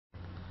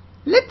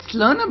Let's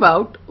learn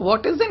about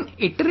what is an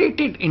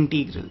iterated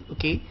integral.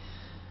 Okay,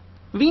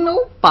 we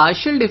know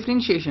partial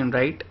differentiation,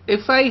 right?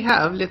 If I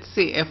have, let's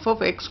say, f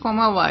of x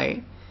comma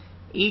y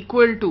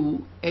equal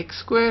to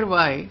x square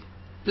y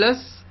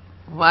plus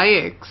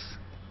yx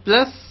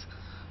plus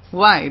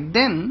y,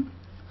 then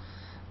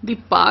the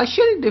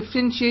partial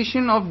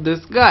differentiation of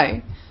this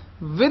guy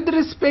with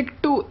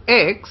respect to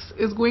x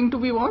is going to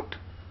be what?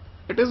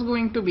 It is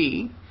going to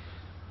be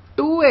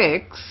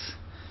 2x.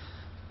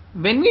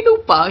 When we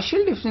do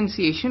partial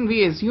differentiation,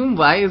 we assume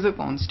y is a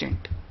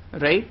constant,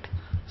 right?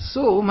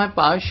 So my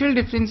partial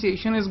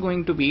differentiation is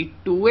going to be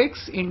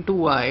 2x into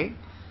y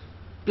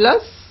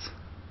plus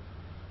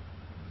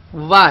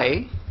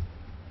y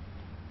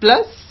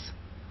plus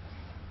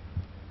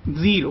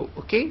 0.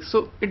 Okay,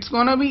 so it's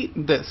gonna be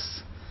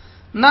this.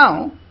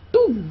 Now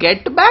to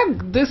get back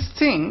this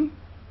thing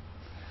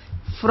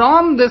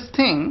from this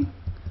thing,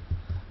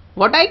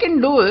 what I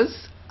can do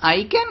is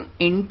I can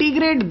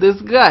integrate this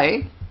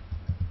guy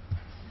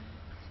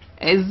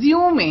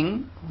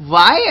assuming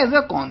y as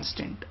a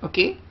constant.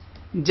 Okay,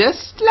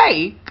 just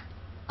like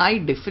I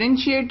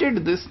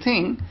differentiated this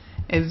thing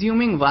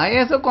assuming y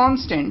as a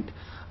constant,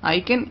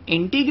 I can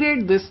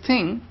integrate this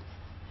thing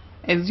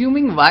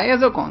assuming y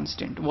as a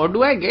constant. What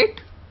do I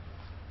get?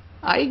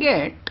 I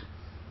get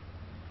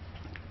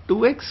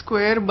 2x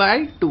square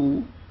by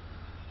 2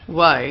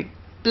 y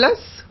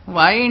plus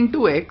y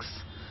into x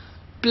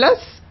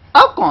plus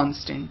a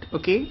constant.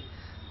 Okay,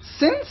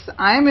 since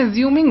I am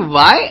assuming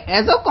y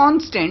as a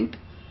constant,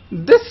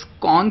 this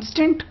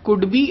constant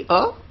could be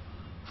a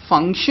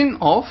function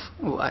of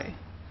y.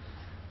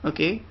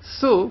 Okay,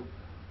 so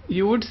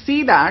you would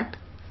see that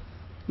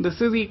this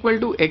is equal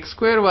to x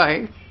square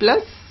y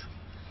plus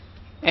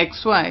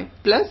xy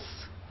plus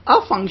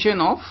a function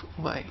of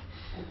y.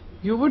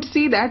 You would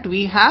see that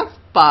we have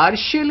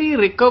partially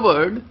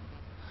recovered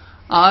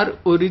our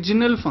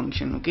original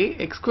function. Okay,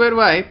 x square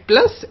y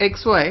plus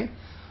xy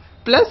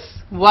plus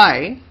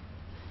y,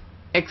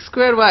 x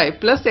square y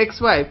plus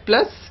xy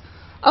plus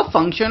a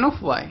function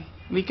of y.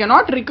 We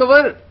cannot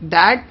recover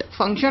that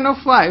function of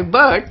y,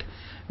 but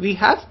we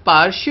have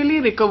partially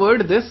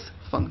recovered this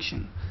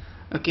function.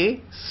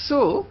 Okay,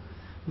 so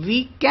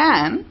we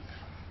can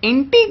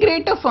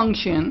integrate a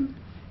function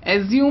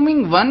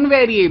assuming one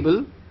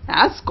variable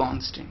as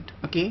constant.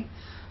 Okay,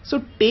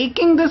 so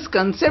taking this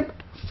concept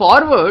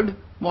forward,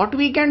 what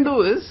we can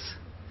do is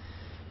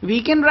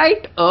we can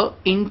write a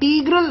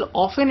integral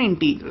of an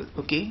integral.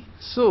 Okay,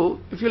 so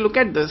if you look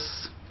at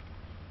this,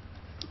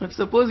 let's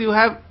suppose you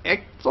have f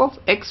of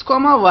x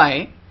comma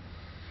y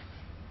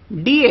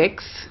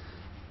dx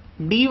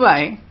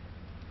dy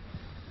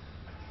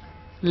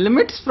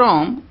limits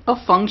from a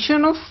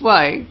function of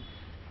y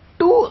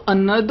to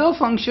another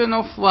function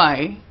of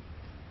y,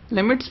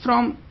 limits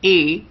from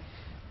a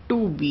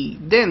to b.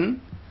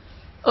 Then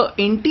an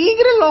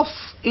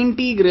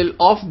integral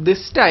of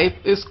this type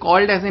is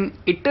called as an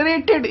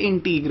iterated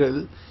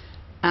integral,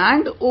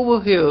 and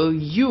over here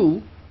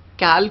you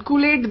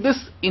calculate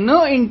this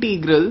inner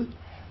integral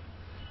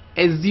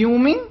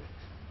assuming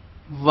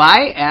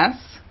y as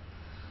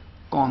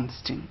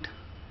constant.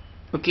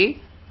 Okay,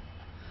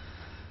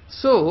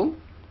 so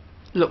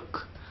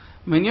look,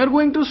 when you're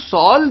going to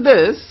solve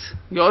this,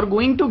 you're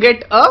going to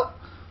get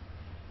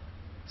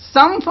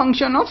some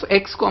function of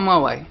x comma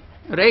y,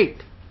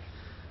 right?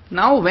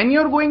 Now when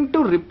you're going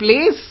to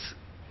replace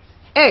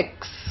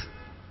x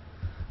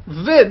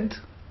with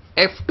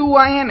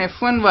f2y and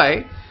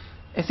f1y,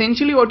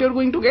 essentially what you're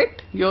going to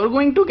get? You're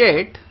going to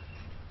get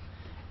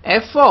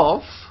f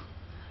of,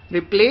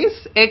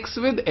 replace x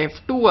with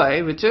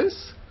f2y, which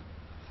is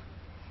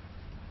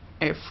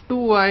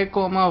f2y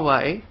comma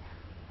y,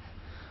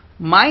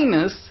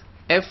 minus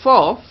f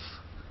of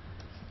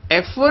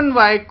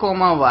f1y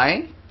comma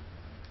y.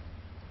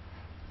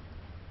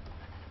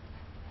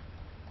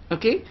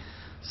 Okay,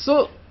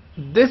 so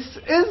this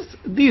is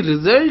the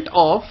result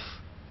of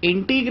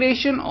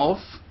integration of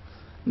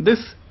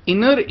this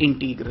inner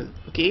integral.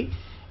 Okay,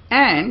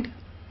 and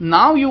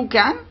now you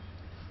can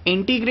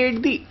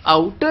integrate the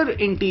outer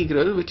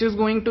integral, which is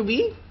going to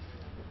be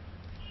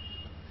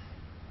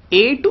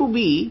a to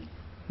b,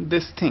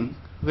 this thing,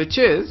 which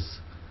is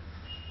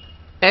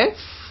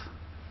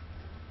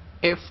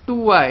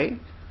f2y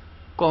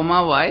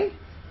comma y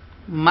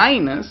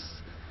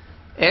minus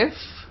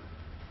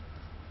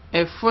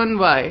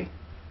f1y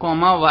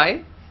comma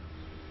y.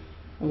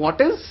 What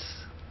is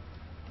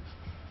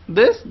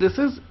this? This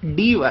is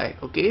dy.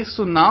 Okay,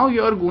 so now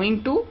you are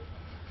going to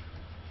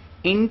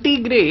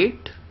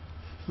integrate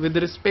with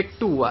respect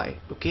to y.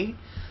 Okay,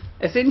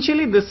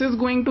 essentially this is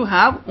going to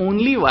have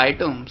only y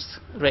terms,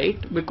 right?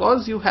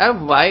 Because you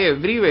have y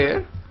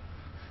everywhere,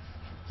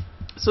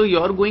 so you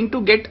are going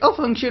to get a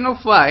function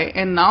of y,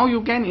 and now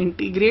you can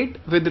integrate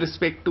with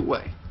respect to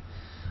y.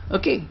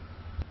 Okay,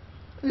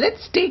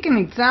 let's take an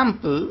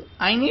example.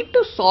 I need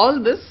to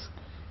solve this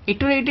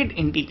iterated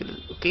integral.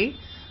 Okay,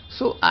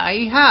 so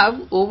I have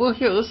over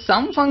here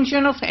some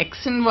function of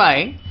x and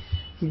y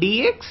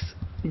dx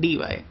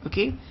dy.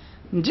 Okay,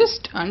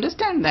 just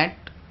understand that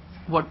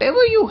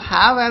whatever you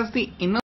have as the inner